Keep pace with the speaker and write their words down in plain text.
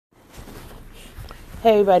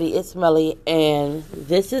Hey everybody, it's Melly, and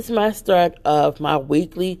this is my start of my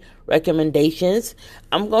weekly recommendations.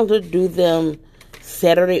 I'm going to do them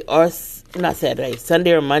Sunday or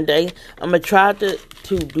Monday. I'm going to try to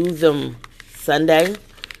do them Sunday,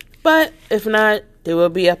 but if not, they will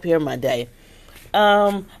be up here Monday.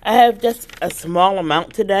 I have just a small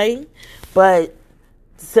amount today, but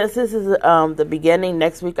since this is the beginning,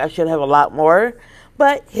 next week I should have a lot more.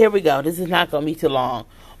 But here we go. This is not going to be too long.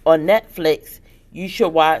 On Netflix, you should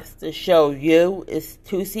watch the show You. It's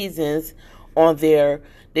 2 seasons on there.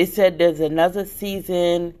 They said there's another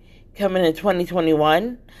season coming in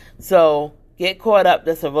 2021. So get caught up.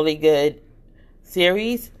 That's a really good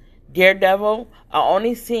series. Daredevil, I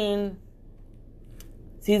only seen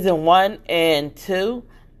season 1 and 2.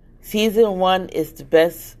 Season 1 is the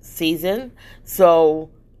best season. So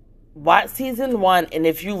watch season 1, and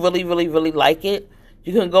if you really, really, really like it,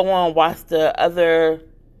 you can go on and watch the other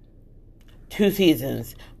 2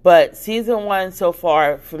 seasons. But season 1 so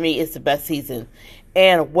far, for me, is the best season.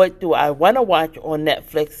 And what do I want to watch on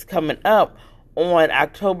Netflix coming up on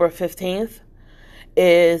October 15th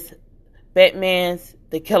is Batman's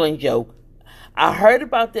The Killing Joke. I heard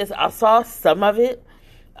about this. I saw some of it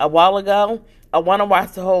a while ago. I want to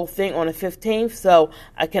watch the whole thing on the 15th, so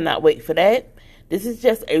I cannot wait for that. This is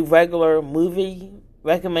just a regular movie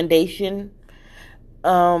recommendation.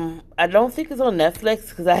 I don't think it's on Netflix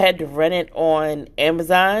because I had to rent it on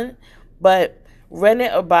Amazon, but Rent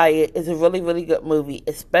It or Buy It is a really, really good movie,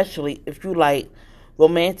 especially if you like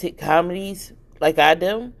romantic comedies like I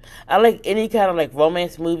do. I like any kind of like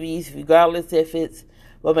romance movies, regardless if it's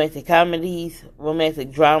romantic comedies,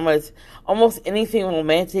 romantic dramas, almost anything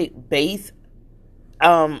romantic based.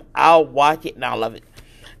 I'll watch it and I'll love it.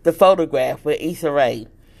 The Photograph with Issa Rae.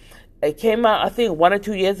 It came out, I think, 1 or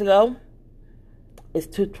 2 years ago. It's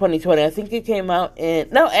 2020. I think it came out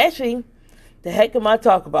the heck am I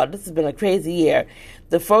talking about? This has been a crazy year.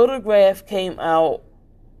 The Photograph came out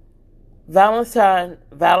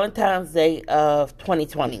Valentine's Day of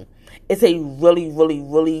 2020. It's a really, really,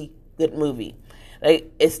 really good movie. Like,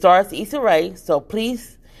 it stars Issa Rae, so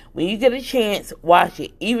please, when you get a chance, watch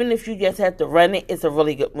it. Even if you just have to rent it, it's a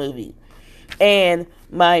really good movie. And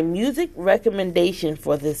my music recommendation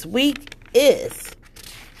for this week is...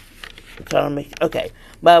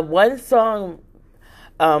 my one song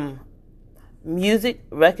music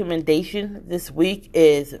recommendation this week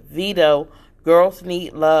is Vito, Girls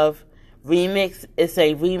Need Love remix. It's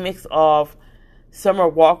a remix of Summer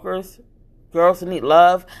Walker's Girls Need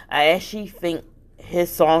Love. I actually think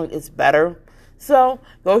his song is better. So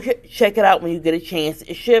go check it out when you get a chance.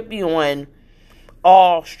 It should be on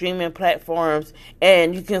all streaming platforms,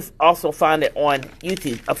 and you can also find it on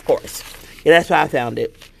YouTube, of course. Yeah, that's why I found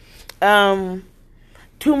it. 2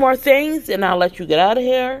 more things, and I'll let you get out of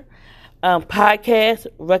here. Podcast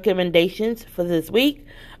recommendations for this week.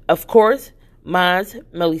 Of course, mine's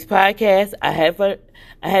Millie's podcast. I have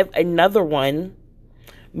another one,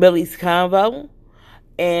 Millie's Convo,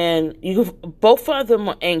 and you can both find them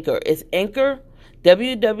on Anchor. It's Anchor,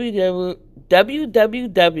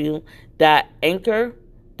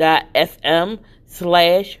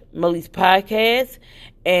 www.anchor.fm/Millie's podcast,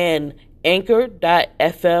 and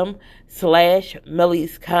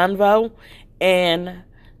anchor.fm/Millie's Convo. And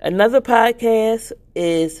another podcast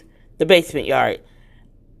is The Basement Yard.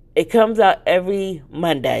 It comes out every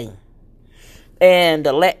Monday. And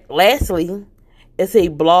lastly, it's a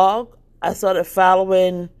blog I started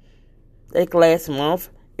following like last month.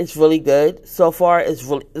 It's really good. So far, it's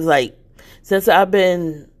since I've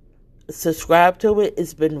been subscribed to it,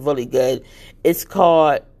 it's been really good. It's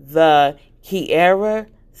called the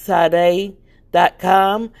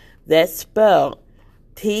KierraSade.com. That's spelled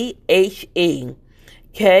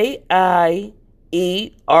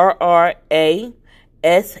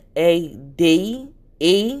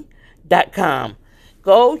TheKierraSade.com.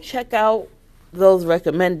 Go check out those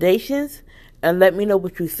recommendations and let me know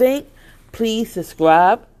what you think. Please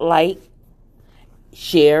subscribe, like,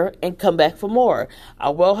 share, and come back for more.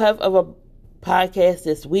 I will have other podcasts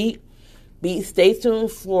this week. Stay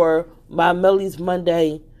tuned for my Millie's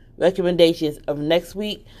Monday recommendations of next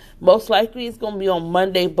week. Most likely it's going to be on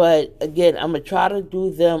Monday, but again, I'm going to try to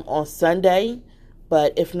do them on Sunday.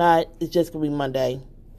 But if not, it's just going to be Monday.